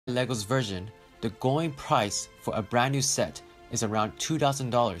Lego's version, the going price for a brand new set is around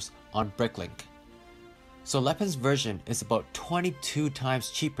 $2,000 on Bricklink. So LEPIN's version is about 22 times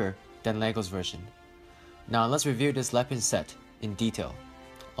cheaper than Lego's version. Now let's review this LEPIN set in detail.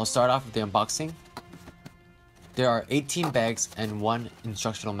 I'll start off with the unboxing. There are 18 bags and one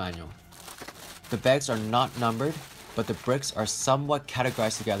instructional manual. The bags are not numbered, but the bricks are somewhat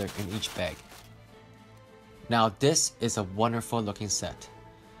categorized together in each bag. Now this is a wonderful looking set.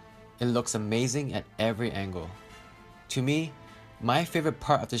 It looks amazing at every angle. To me, my favorite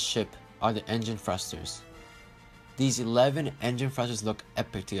part of the ship are the engine thrusters. These 11 engine thrusters look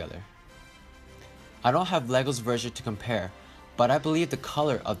epic together. I don't have Lego's version to compare, but I believe the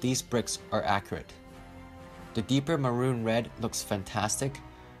color of these bricks are accurate. The deeper maroon red looks fantastic.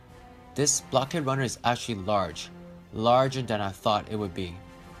 This Blockade runner is actually larger than I thought it would be.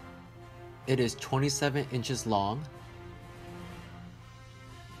 It is 27 inches long,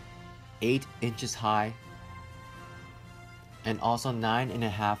 8 inches high, and also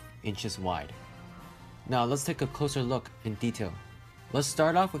 9.5 inches wide. Now let's take a closer look in detail. Let's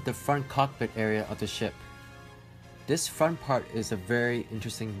start off with the front cockpit area of the ship. This front part is a very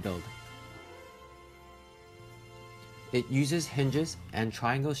interesting build. It uses hinges and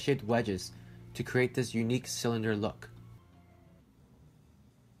triangle-shaped wedges to create this unique cylinder look.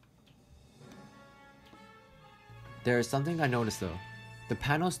 There is something I noticed though. The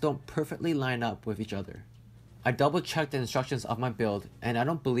panels don't perfectly line up with each other. I double-checked the instructions of my build and I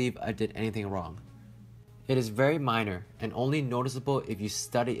don't believe I did anything wrong. It is very minor and only noticeable if you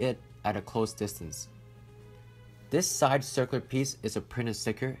study it at a close distance. This side circular piece is a printed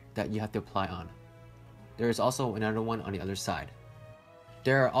sticker that you have to apply on. There is also another one on the other side.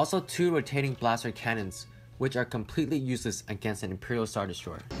 There are also two rotating blaster cannons, which are completely useless against an Imperial Star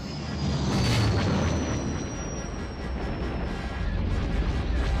Destroyer.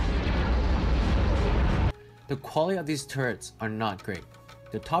 The quality of these turrets are not great.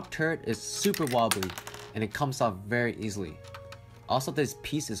 The top turret is super wobbly and it comes off very easily. Also, this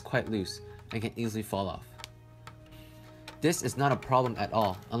piece is quite loose and can easily fall off. This is not a problem at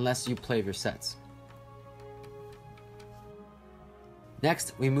all unless you play with your sets.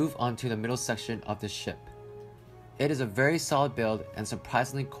 Next, we move on to the middle section of the ship. It is a very solid build and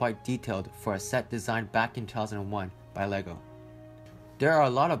surprisingly quite detailed for a set designed back in 2001 by LEGO. There are a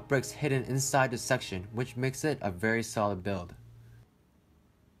lot of bricks hidden inside the section, which makes it a very solid build.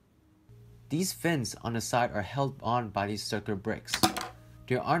 These fins on the side are held on by these circular bricks.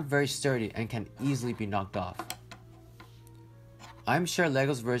 They aren't very sturdy and can easily be knocked off. I'm sure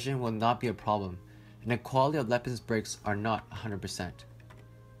LEGO's version will not be a problem, and the quality of LEPIN's bricks are not 100%.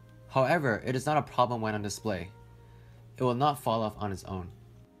 However, it is not a problem when on display. It will not fall off on its own.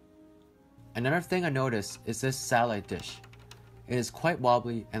 Another thing I noticed is this satellite dish. It is quite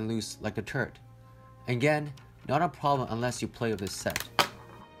wobbly and loose like the turret. Again, not a problem unless you play with this set.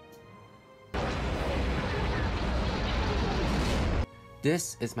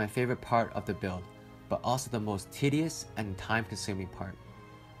 This is my favorite part of the build, but also the most tedious and time-consuming part.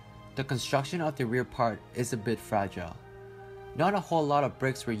 The construction of the rear part is a bit fragile. Not a whole lot of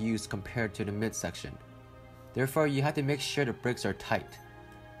bricks were used compared to the midsection. Therefore, you have to make sure the bricks are tight.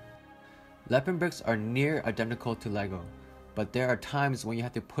 LEPIN bricks are near identical to LEGO, but there are times when you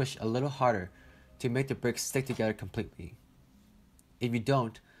have to push a little harder to make the bricks stick together completely. If you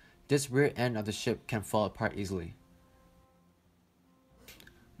don't, this rear end of the ship can fall apart easily.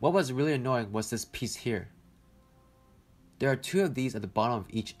 What was really annoying was this piece here. There are two of these at the bottom of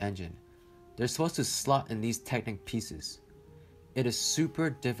each engine. They're supposed to slot in these Technic pieces. It is super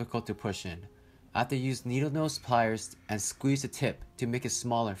difficult to push in. I have to use needle nose pliers and squeeze the tip to make it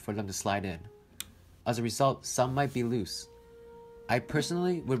smaller for them to slide in. As a result, some might be loose. I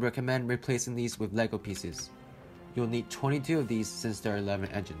personally would recommend replacing these with LEGO pieces. You'll need 22 of these since there are 11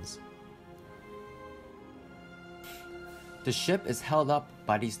 engines. The ship is held up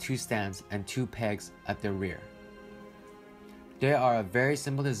by these two stands and two pegs at the rear. They are a very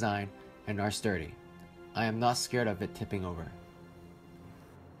simple design and are sturdy. I am not scared of it tipping over.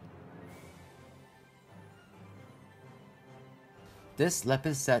 This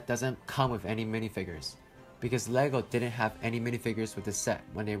LEPIN set doesn't come with any minifigures, because LEGO didn't have any minifigures with the set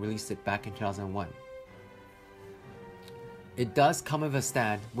when they released it back in 2001. It does come with a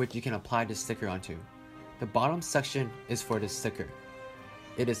stand which you can apply the sticker onto. The bottom section is for the sticker.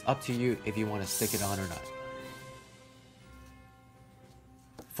 It is up to you if you want to stick it on or not.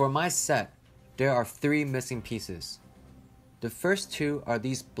 For my set, there are 3 missing pieces. The first 2 are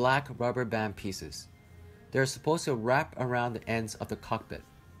these black rubber band pieces. They are supposed to wrap around the ends of the cockpit.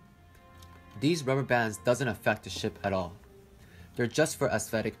 These rubber bands doesn't affect the ship at all. they're just for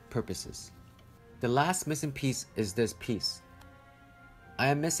aesthetic purposes. The last missing piece is this piece. I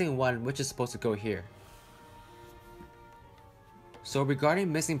am missing one which is supposed to go here. So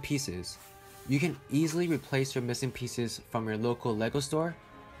regarding missing pieces, you can easily replace your missing pieces from your local LEGO store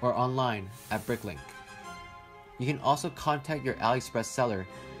or online at Bricklink. You can also contact your AliExpress seller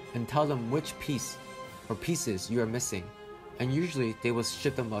and tell them which piece or pieces you are missing, and usually they will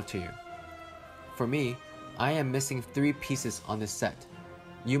ship them out to you. For me, I am missing 3 pieces on this set.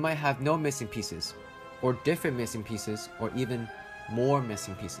 You might have no missing pieces, or different missing pieces, or even more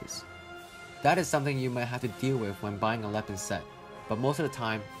missing pieces. That is something you might have to deal with when buying a LEPIN set, but most of the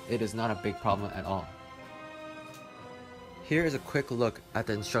time, it is not a big problem at all. Here is a quick look at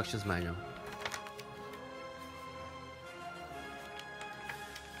the instructions manual.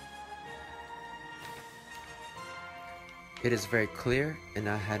 It is very clear and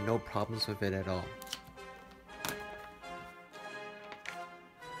I had no problems with it at all.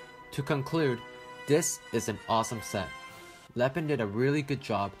 To conclude, this is an awesome set. LEPIN did a really good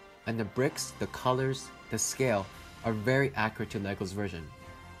job, and the bricks, the colors, the scale are very accurate to LEGO's version.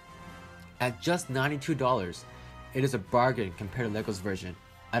 At just $92, it is a bargain compared to LEGO's version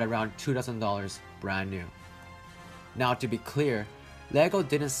at around $2,000 brand new. Now to be clear, LEGO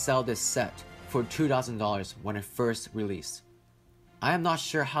didn't sell this set for $2,000 when it first released. I am not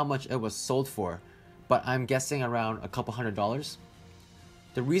sure how much it was sold for, but I'm guessing around a couple $100.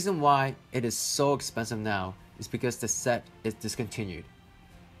 The reason why it is so expensive now is because the set is discontinued.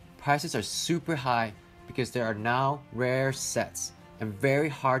 Prices are super high because there are now rare sets and very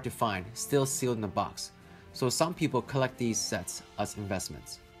hard to find, still sealed in the box, so some people collect these sets as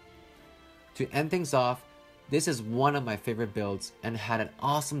investments. To end things off, this is one of my favorite builds and had an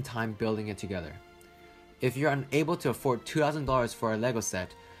awesome time building it together. If you're unable to afford $2,000 for a LEGO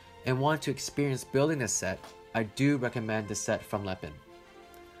set and want to experience building this set, I do recommend this set from LEPIN.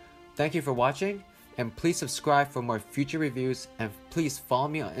 Thank you for watching, and please subscribe for more future reviews, and please follow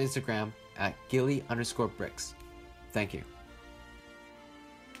me on Instagram at gilly_bricks. Thank you.